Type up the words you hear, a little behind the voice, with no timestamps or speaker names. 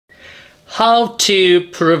How to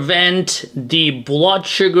prevent the blood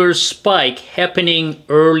sugar spike happening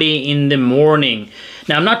early in the morning.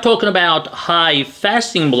 Now, I'm not talking about high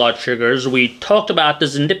fasting blood sugars. We talked about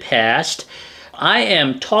this in the past. I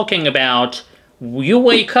am talking about you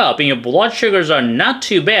wake up and your blood sugars are not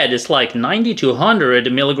too bad. It's like 90 to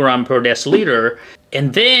 100 milligram per deciliter.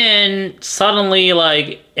 And then suddenly,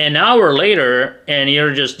 like an hour later, and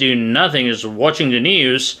you're just doing nothing, just watching the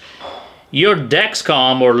news, your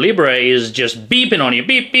Dexcom or Libre is just beeping on you.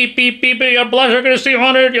 Beep, beep, beep, beep, beep. Your blood sugar is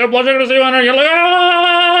 200. Your blood sugar is 200. You're like,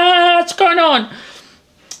 ah, what's going on?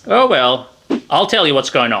 Oh, well, I'll tell you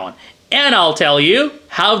what's going on. And I'll tell you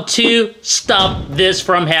how to stop this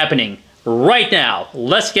from happening right now.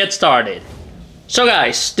 Let's get started. So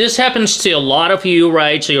guys, this happens to a lot of you,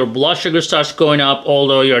 right? So your blood sugar starts going up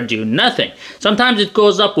although you're doing nothing. Sometimes it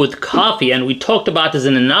goes up with coffee, and we talked about this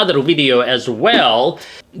in another video as well.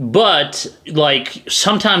 But like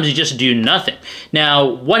sometimes you just do nothing. Now,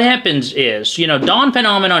 what happens is, dawn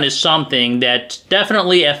phenomenon is something that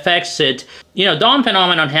definitely affects it. Dawn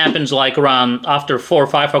phenomenon happens like around after 4 or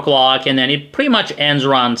 5 o'clock, and then it pretty much ends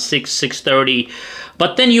around 6:30.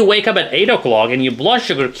 But then you wake up at 8 o'clock and your blood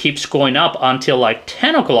sugar keeps going up until like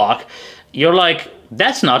 10 o'clock. You're like,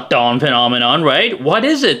 that's not dawn phenomenon, right? What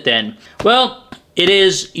is it then? Well, it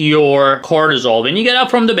is your cortisol. When you get up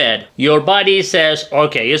from the bed, your body says,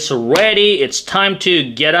 okay, it's ready. It's time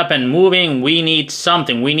to get up and moving. We need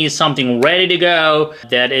something. We need something ready to go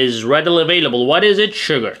that is readily available. What is it?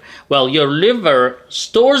 Sugar. Well, your liver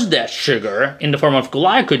stores that sugar in the form of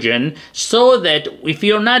glycogen so that if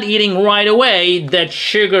you're not eating right away, that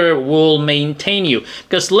sugar will maintain you.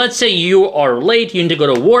 Because let's say you are late, you need to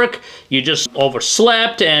go to work, you just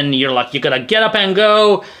overslept, and you're like, you gotta get up and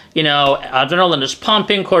go. Adrenaline is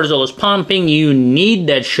pumping, cortisol is pumping, you need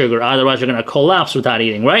that sugar, otherwise you're gonna collapse without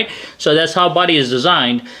eating, right? So that's how body is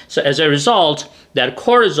designed. So as a result, that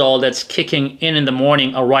cortisol that's kicking in the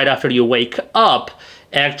morning or right after you wake up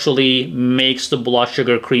actually makes the blood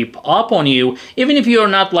sugar creep up on you. Even if you're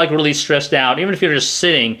not like really stressed out, even if you're just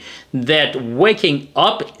sitting, that waking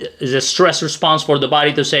up is a stress response for the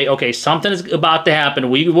body to say, okay, something is about to happen,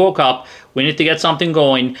 we woke up, we need to get something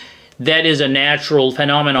going. That is a natural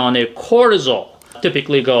phenomenon. The cortisol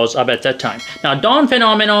typically goes up at that time. Now, dawn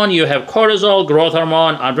phenomenon, you have cortisol, growth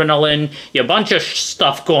hormone, adrenaline, a bunch of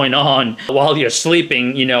stuff going on while you're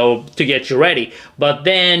sleeping, to get you ready. But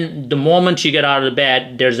then the moment you get out of the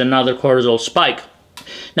bed, there's another cortisol spike.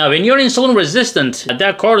 Now, when you're insulin resistant,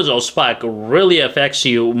 that cortisol spike really affects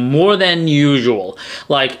you more than usual.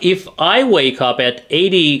 Like if I wake up at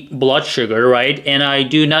 80 blood sugar, right, and I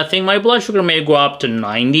do nothing, my blood sugar may go up to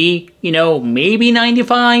 90, maybe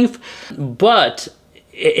 95, but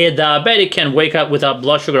a diabetic can wake up with a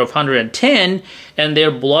blood sugar of 110, and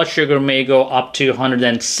their blood sugar may go up to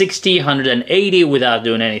 160, 180 without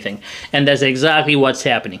doing anything. And that's exactly what's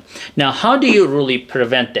happening. Now, how do you really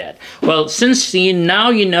prevent that? Well, since now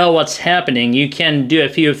you know what's happening, you can do a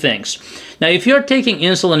few things. Now, if you're taking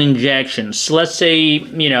insulin injections, let's say,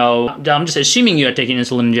 I'm just assuming you're taking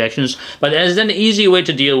insulin injections, but as an easy way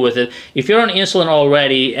to deal with it, if you're on insulin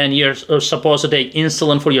already and you're supposed to take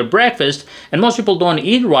insulin for your breakfast, and most people don't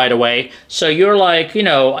eat right away, so you're like, you're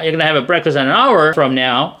going to have a breakfast in an hour from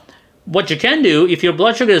now, what you can do, if your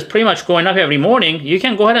blood sugar is pretty much going up every morning, you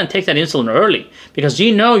can go ahead and take that insulin early, because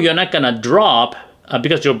you're not going to drop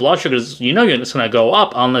because your blood sugar is, you're just going to go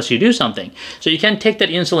up unless you do something. So you can take that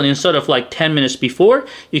insulin instead of like 10 minutes before.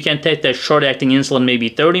 You can take that short-acting insulin maybe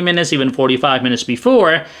 30 minutes, even 45 minutes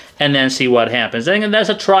before, and then see what happens. And that's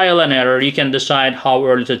a trial and error. You can decide how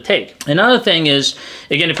early to take. Another thing is,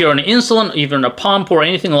 again, if you're on insulin, even a pump or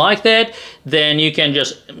anything like that, then you can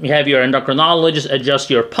just have your endocrinologist adjust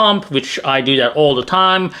your pump, which I do that all the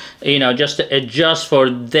time, just to adjust for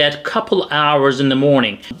that couple hours in the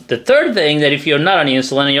morning. The third thing, that if you're not on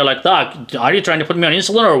insulin and you're like, doc, are you trying to put me on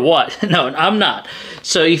insulin or what? No, I'm not.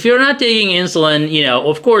 So if you're not taking insulin,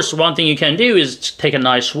 of course, one thing you can do is take a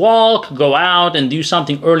nice walk, go out and do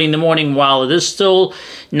something early in the morning while it is still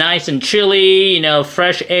nice and chilly,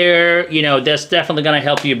 fresh air, that's definitely going to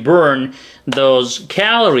help you burn those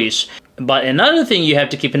calories. But another thing you have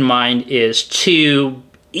to keep in mind is to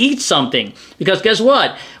eat something, because guess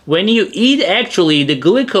what? When you eat, actually, the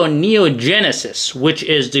gluconeogenesis, which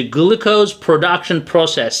is the glucose production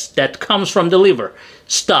process that comes from the liver,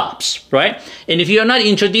 stops, right? And if you're not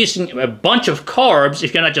introducing a bunch of carbs,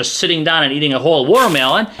 if you're not just sitting down and eating a whole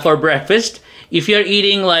watermelon for breakfast, if you're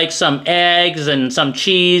eating like some eggs and some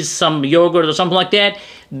cheese, some yogurt or something like that,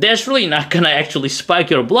 that's really not gonna actually spike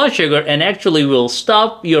your blood sugar and actually will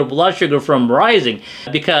stop your blood sugar from rising,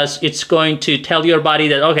 because it's going to tell your body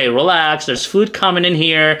that, okay, relax, there's food coming in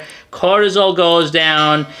here, cortisol goes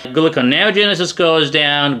down, gluconeogenesis goes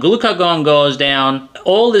down, glucagon goes down.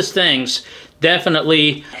 All these things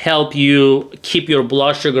definitely help you keep your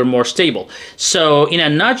blood sugar more stable. So in a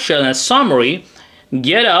nutshell, in a summary,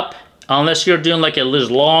 get up, unless you're doing like these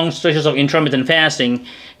long stretches of intermittent fasting,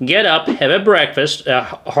 get up, have a breakfast, a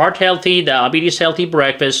heart-healthy, diabetes-healthy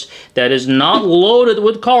breakfast that is not loaded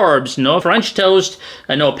with carbs, no French toast,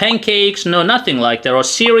 no pancakes, no nothing like that, or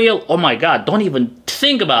cereal. Oh my God, don't even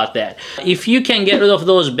think about that. If you can get rid of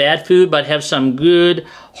those bad food but have some good,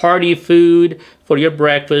 hearty food for your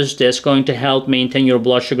breakfast, that's going to help maintain your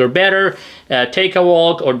blood sugar better. Take a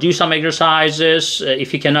walk or do some exercises.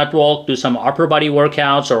 If you cannot walk, do some upper body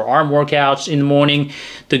workouts or arm workouts in the morning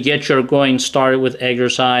to get your going started with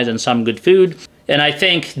exercise and some good food. And I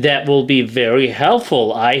think that will be very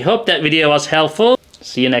helpful. I hope that video was helpful.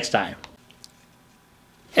 See you next time.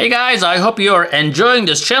 Hey guys, I hope you're enjoying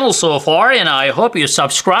this channel so far, and I hope you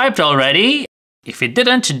subscribed already. If you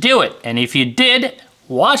didn't, do it. And if you did,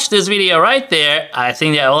 watch this video right there. I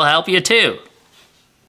think that will help you too.